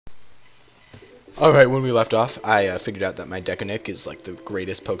Alright, when we left off, I figured out that my Decanic is like the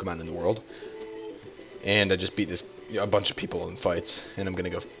greatest Pokemon in the world. And I just beat a bunch of people in fights, and I'm gonna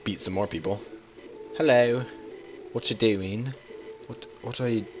go beat some more people. Hello. What you doing? What are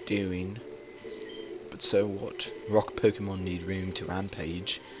you doing? But so what? Rock Pokemon need room to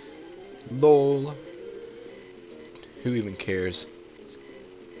rampage. LOL. Who even cares?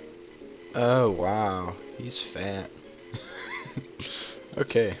 Oh, wow. He's fat.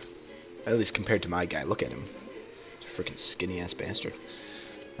 Okay. At least compared to my guy. Look at him. Freaking skinny ass bastard.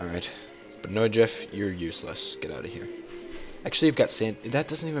 Alright. But no, Jeff, you're useless. Get out of here. Actually, you've got sand. That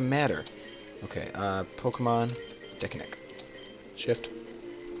doesn't even matter. Okay, Pokemon. Decanic. Shift.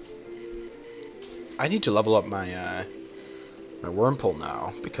 I need to level up my, my Wurmple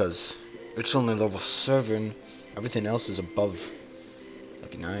now, because it's only level 7. Everything else is above,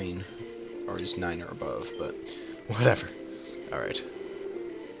 like, 9. Or is 9 or above, but whatever. Alright.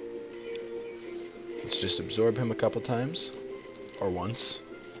 Let's just absorb him a couple times. Or once.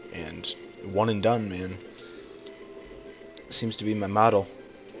 And one and done, man. Seems to be my motto.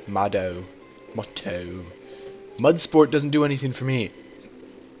 Motto. Mudsport doesn't do anything for me.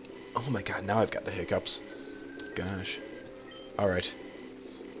 Oh my god, now I've got the hiccups. Gosh. Alright.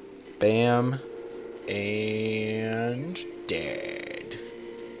 Bam. And dead.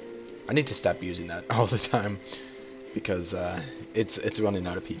 I need to stop using that all the time. Because it's running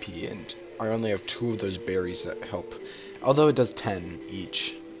out of PP, and I only have 2 of those berries that help. Although it does 10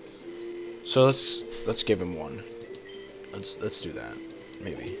 each. So let's give him 1. Let's do that.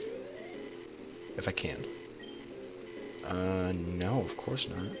 Maybe. If I can. No, of course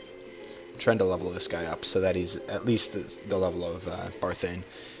not. I'm trying to level this guy up so that he's at least the level of Barthane.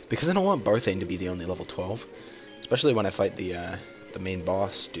 Because I don't want Barthane to be the only level 12. Especially when I fight the main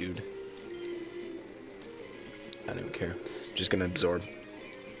boss dude. I don't care. I'm just gonna absorb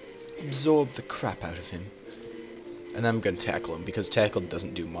the crap out of him. And then I'm gonna tackle him, because tackle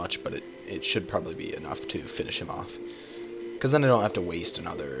doesn't do much, but it should probably be enough to finish him off. Because then I don't have to waste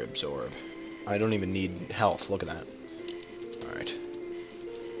another absorb. I don't even need health, look at that. Alright.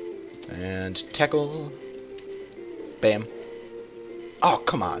 And tackle. Bam. Oh,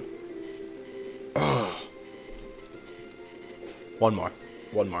 come on. Ugh. One more,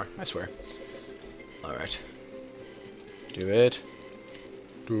 I swear. Alright. Do it.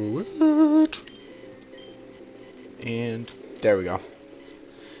 Do it. And there we go.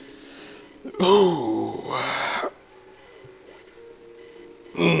 Ooh.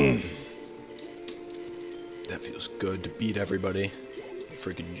 That feels good to beat everybody.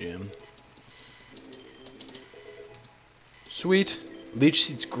 Freaking gym. Sweet. Leech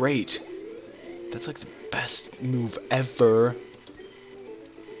Seed's great. That's like the best move ever.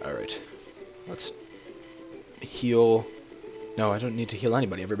 Alright. Let's heal. No, I don't need to heal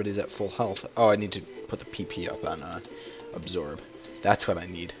anybody. Everybody's at full health. Oh, I need to put the PP up on absorb. That's what I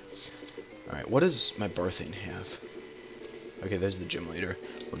need. Alright, what does my Barthane have? Okay, there's the gym leader.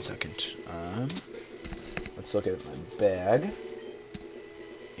 1 second. Let's look at my bag.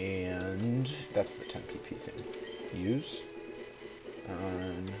 And that's the 10 PP thing. Use.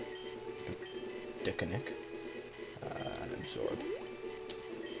 On Decanic. Absorb.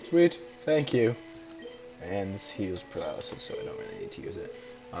 Sweet. Thank you. And this heals paralysis, so I don't really need to use it.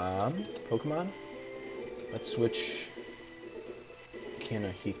 Pokemon. Let's switch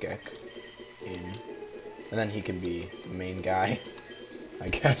Kanahikek in. And then he can be the main guy, I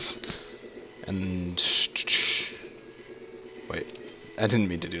guess. And wait, I didn't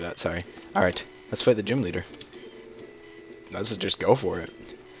mean to do that, sorry. Alright, let's fight the gym leader. Let's just go for it.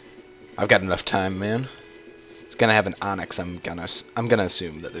 I've got enough time, man. It's gonna have an Onyx. I'm gonna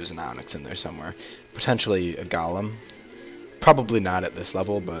assume that there's an Onyx in there somewhere. Potentially a Golem. Probably not at this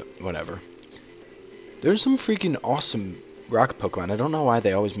level, but whatever. There's some freaking awesome rock Pokemon. I don't know why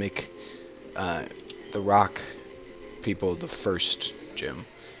they always make the rock people the first gym.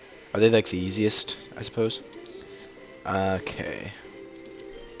 Are they like the easiest, I suppose? Okay.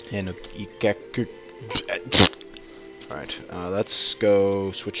 Alright, let's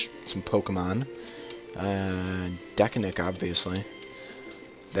go switch some Pokemon. Decanic, obviously.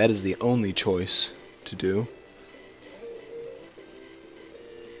 That is the only choice to do.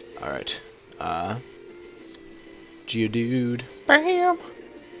 Alright. Geodude. Bam!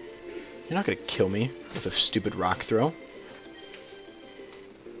 You're not gonna kill me with a stupid rock throw.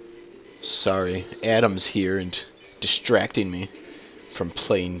 Sorry, Adam's here and distracting me from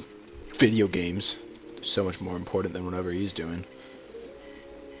playing video games. So much more important than whatever he's doing.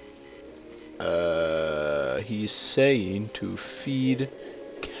 He's saying to feed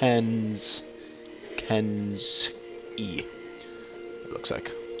Ken's E. It looks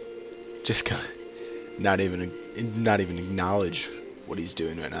like. Just not even acknowledge what he's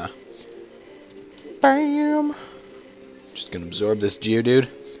doing right now. Bam! Just gonna absorb this Geodude.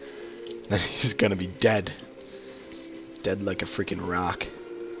 Then he's gonna be dead. Dead like a freaking rock.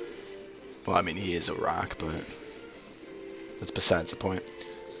 Well, I mean, he is a rock, but that's besides the point.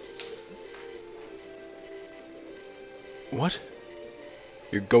 What?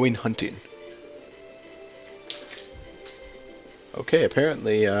 You're going hunting. Okay,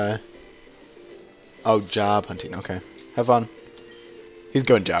 apparently, oh, job hunting, okay. Have fun. He's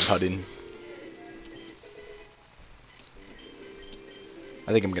going job hunting.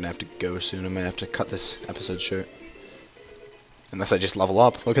 I think I'm gonna have to go soon. I'm gonna have to cut this episode short. Unless I just level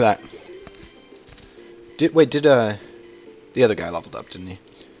up. Look at that. Did the other guy leveled up, didn't he?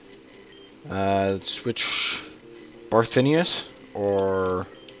 Let's switch Barthinius, or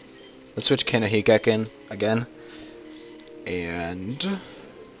let's switch Kanahikek in again. And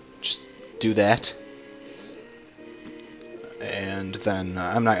just do that. And then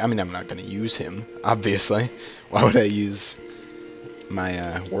I'm not gonna use him, obviously. Why would I use my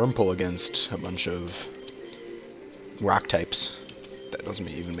Wurmple against a bunch of rock types? That doesn't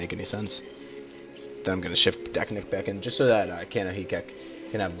even make any sense. Then I'm gonna shift Dekinic back in just so that Kanahikek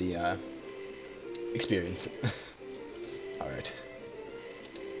can have the experience. Alright.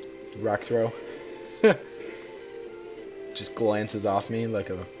 Rock throw. Just glances off me like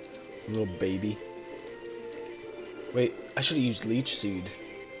a little baby. Wait, I should have used Leech Seed.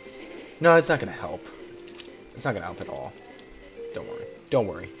 No, it's not gonna help. It's not gonna help at all. Don't worry. Don't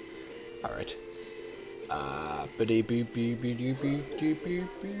worry. Alright.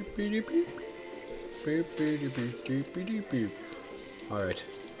 Alright.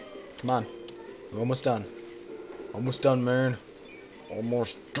 Come on. I'm almost done. Almost done, man.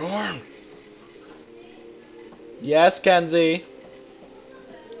 Almost done. Yes, Kenzie.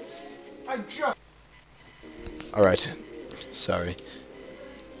 Alright. Sorry.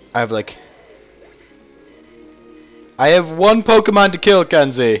 I have one Pokemon to kill,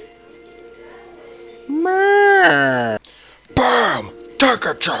 Kenzie. Bam! Take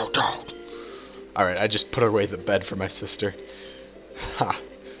it, Jojo! Alright, I just put away the bed for my sister. Ha!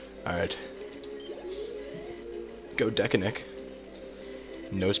 Alright. Go Dekinic.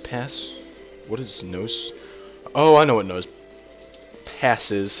 Nose Pass? What is Nose? Oh, I know what Nose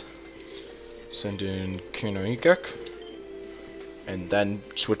Pass is. Send in Kanahikek. And then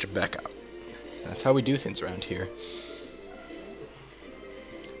switch it back out. That's how we do things around here.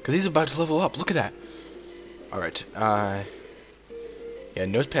 Because he's about to level up. Look at that. Alright. Yeah,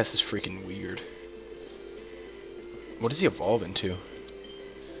 Nose Pass is freaking weird. What does he evolve into?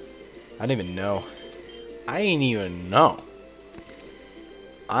 I don't even know. I ain't even know.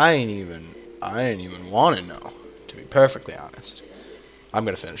 I ain't even want to know, to be perfectly honest. I'm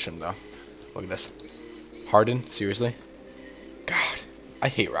gonna finish him though. Look at this. Harden? Seriously? God, I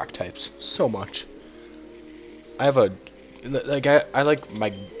hate rock types so much. I have a I like my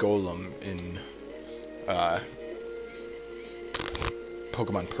Golem in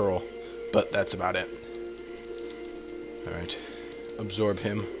Pokemon Pearl, but that's about it. Alright. Absorb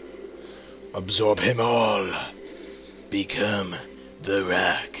him. Absorb him all. Become the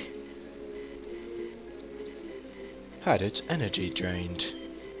rock. Had its energy drained.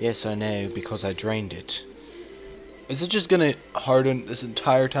 Yes, I know, because I drained it. Is it just gonna harden this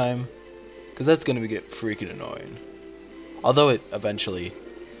entire time? Because that's gonna get freaking annoying. Although it eventually,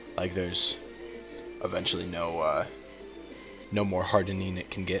 like, there's eventually no more hardening it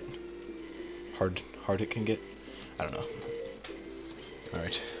can get. Hard it can get? I don't know.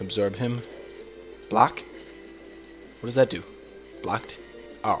 Alright, absorb him. Block? What does that do? Blocked?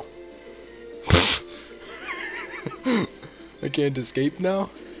 Oh. I can't escape now?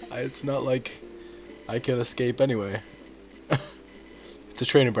 It's not like I can escape anyway. It's a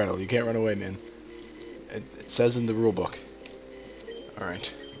training battle. You can't run away, man. It says in the rule book.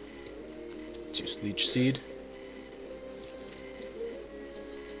 Alright. Let's use Leech Seed.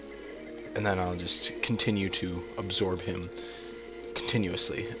 And then I'll just continue to absorb him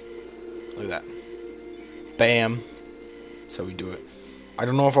continuously. Look at that. Bam. That's how we do it. I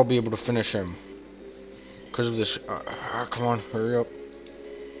don't know if I'll be able to finish him. Because of this. Come on, hurry up.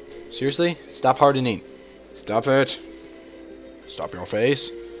 Seriously? Stop hardening. Stop it. Stop your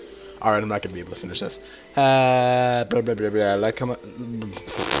face. Alright, I'm not going to be able to finish this. Blah, blah, blah, blah. Like, comment,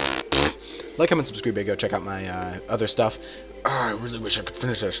 subscribe. Go check out my other stuff. I really wish I could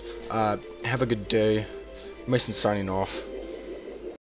finish this. Have a good day. Mason signing off.